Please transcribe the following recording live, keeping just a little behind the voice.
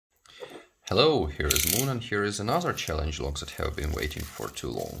Hello, here is Moon and here is another challenge log that have been waiting for too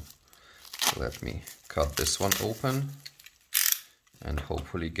long. Let me cut this one open and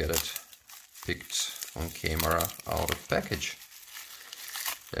hopefully get it picked on camera out of package.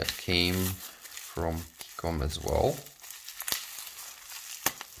 That came from Kikom as well.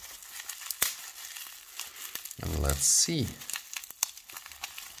 And let's see.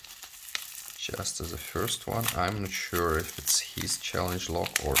 Just as the first one, I'm not sure if it's his challenge log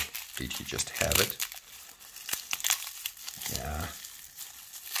or did he just have it. Yeah.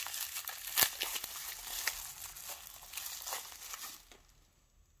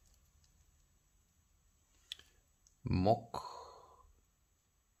 Mock.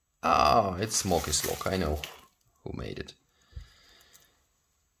 Ah, it's Moki's log. I know who made it.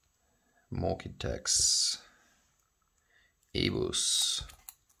 moKdtex. Abus.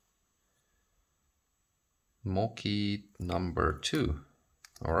 Moki number 2.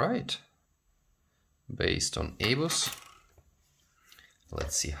 Alright. Based on Abus.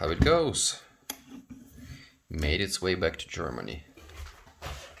 Let's see how it goes. Made its way back to Germany.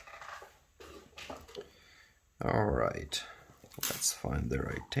 Alright. Let's find the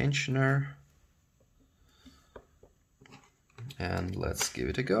right tensioner. And let's give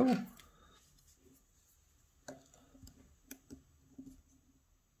it a go.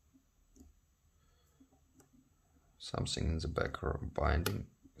 Something in the back or binding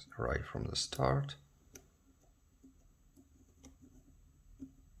right from the start.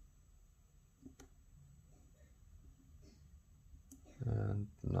 And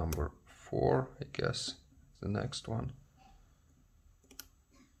number 4, I guess, the next one.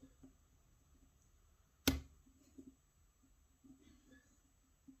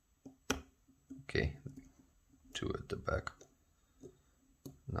 Okay, 2 at the back.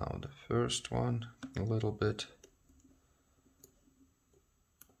 Now the first one, a little bit.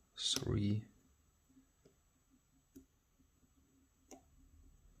 3.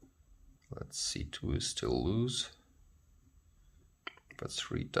 Let's see, 2 is still loose, but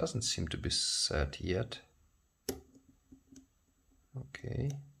 3 doesn't seem to be set yet.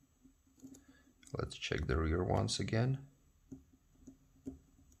 Okay, let's check the rear ones again.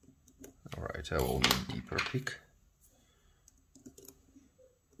 Alright, I will need deeper pick.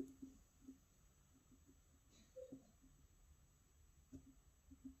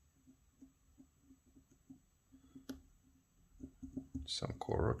 Some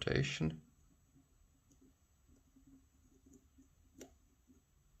core rotation.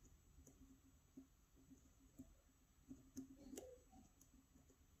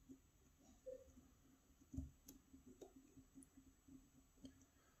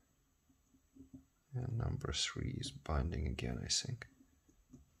 And number 3 is binding again, I think.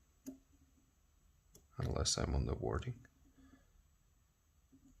 Unless I'm on the wording.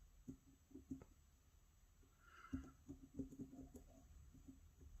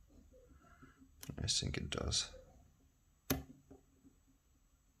 I think it does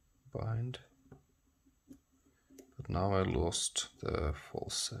bind, but now I lost the full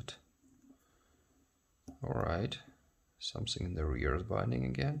set. Alright, something in the rear is binding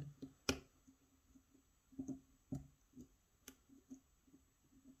again.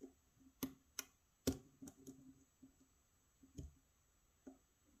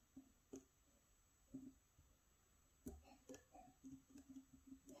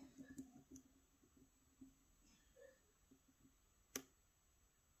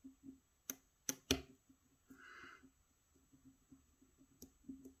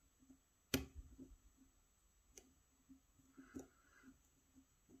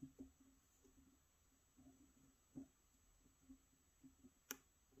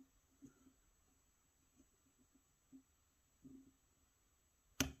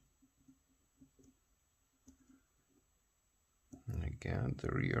 And again, the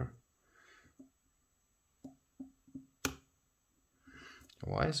rear.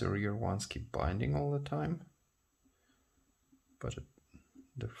 Why is the rear ones keep binding all the time, but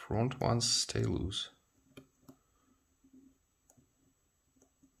the front ones stay loose?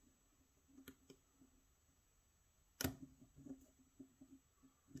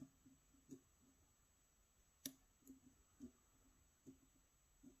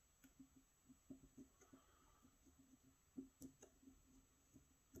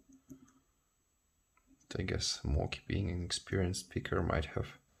 I guess Moki, being an experienced picker, might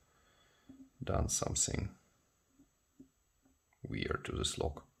have done something weird to this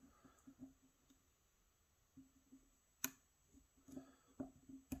lock.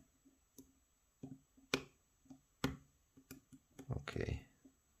 Okay.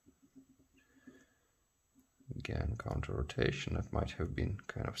 Again, counter rotation, that might have been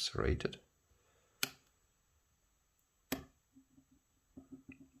kind of serrated.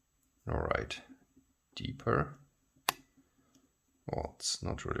 Alright, deeper. Well, it's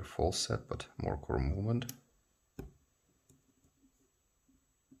not really a full set, but more core movement.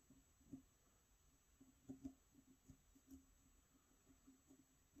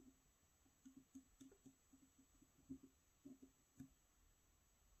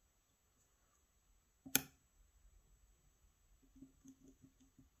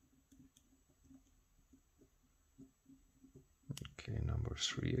 Okay, number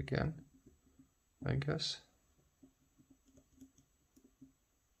 3 again, I guess.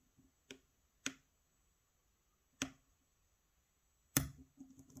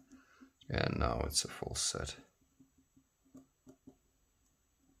 And now it's a full set.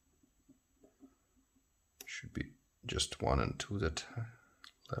 Should be just 1 and 2 that I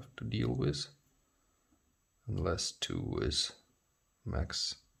left to deal with. Unless 2 is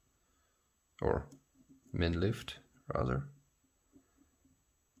max or min lift rather.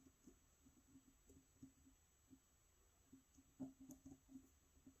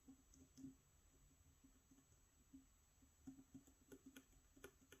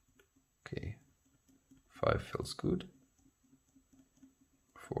 Okay, 5 feels good,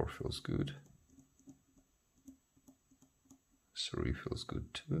 4 feels good, 3 feels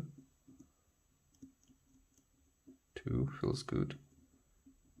good too, 2 feels good,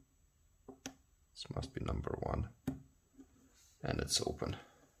 this must be number 1, and it's open.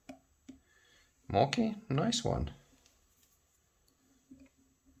 Moki, nice one.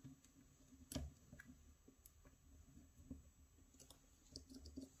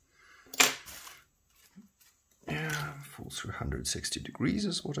 Full 360 degrees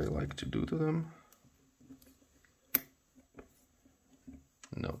is what I like to do to them.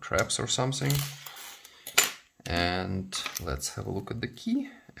 No traps or something. And let's have a look at the key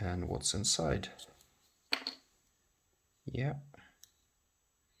and what's inside. Yeah.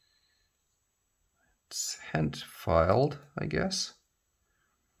 It's hand filed, I guess.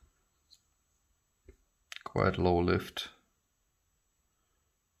 Quite low lift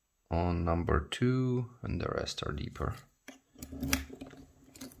on number 2, and the rest are deeper.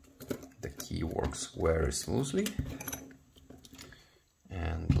 The key works very smoothly,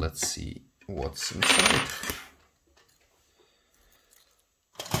 and let's see what's inside.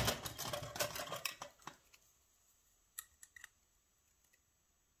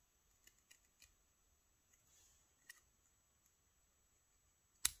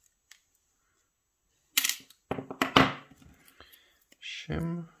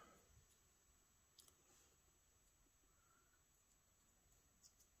 Shim.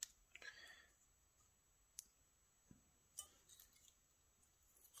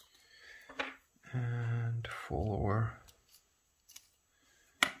 And follower,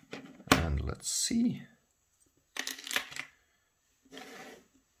 and let's see.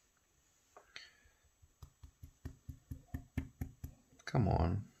 Come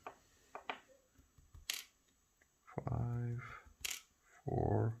on. 5,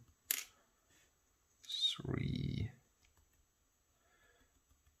 4, 3,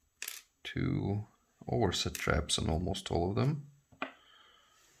 2 overset traps on almost all of them.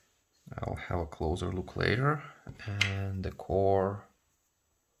 I'll have a closer look later, and the core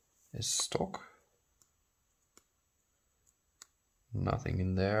is stock. Nothing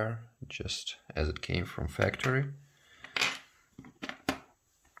in there, just as it came from factory.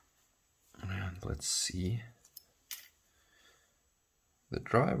 And let's see the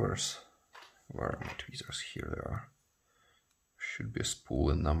drivers. Where are my tweezers? Here they are. Should be a spool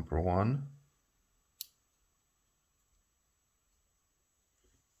in number 1.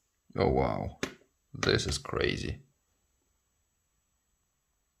 Oh wow, this is crazy.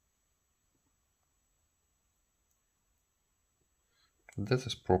 This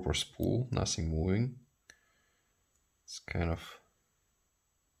is proper spool, nothing moving. It's kind of,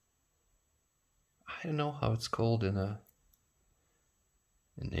 I don't know how it's called in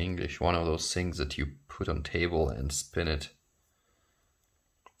English, one of those things that you put on table and spin it,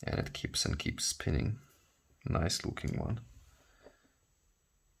 and it keeps and keeps spinning. Nice looking one.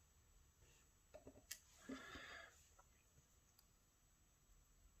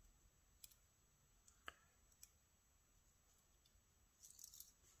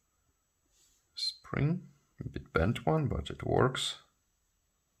 Spring, a bit bent one, but it works.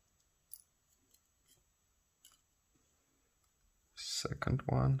 Second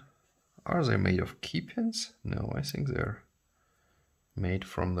one. Are they made of key pins? No, I think they're made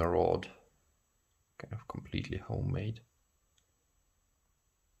from the rod. Kind of completely homemade.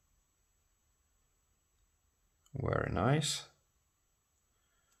 Very nice.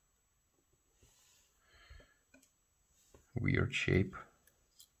 Weird shape.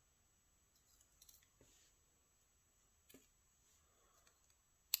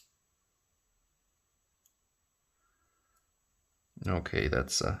 Okay,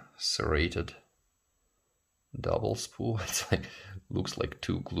 that's a serrated double spool. It's like, looks like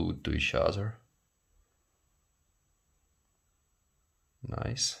two glued to each other.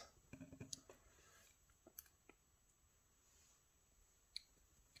 Nice.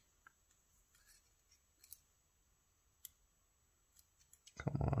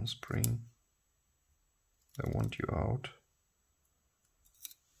 Come on, spring. I want you out.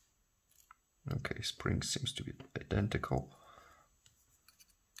 Okay, spring seems to be identical.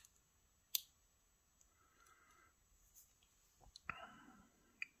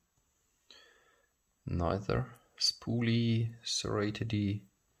 Neither spoolie, serrated-y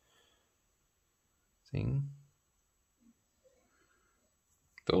thing.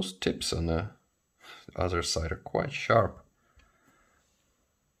 Those tips on the other side are quite sharp.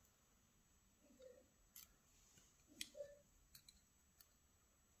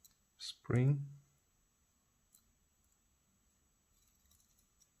 Spring.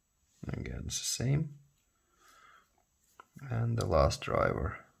 Again, it's the same. And the last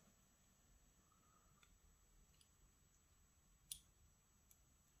driver.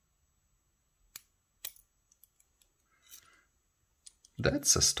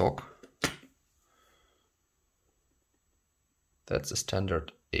 That's a stock. That's a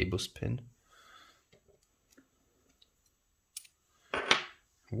standard ABUS pin.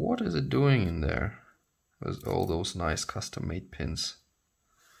 What is it doing in there with all those nice custom-made pins?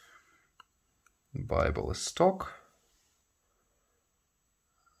 Bible is stock.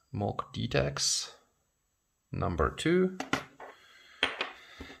 moKdtex number 2.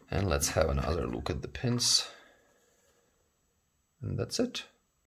 And let's have another look at the pins. And that's it.